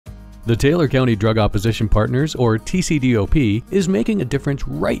The Taylor County Drug Opposition Partners, or TCDOP, is making a difference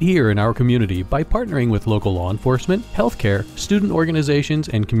right here in our community by partnering with local law enforcement, healthcare, student organizations,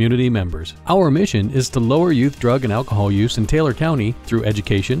 and community members. Our mission is to lower youth drug and alcohol use in Taylor County through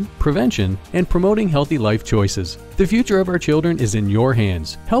education, prevention, and promoting healthy life choices. The future of our children is in your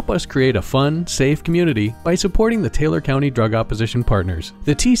hands. Help us create a fun, safe community by supporting the Taylor County Drug Opposition Partners,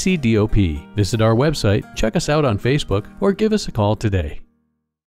 the TCDOP. Visit our website, check us out on Facebook, or give us a call today.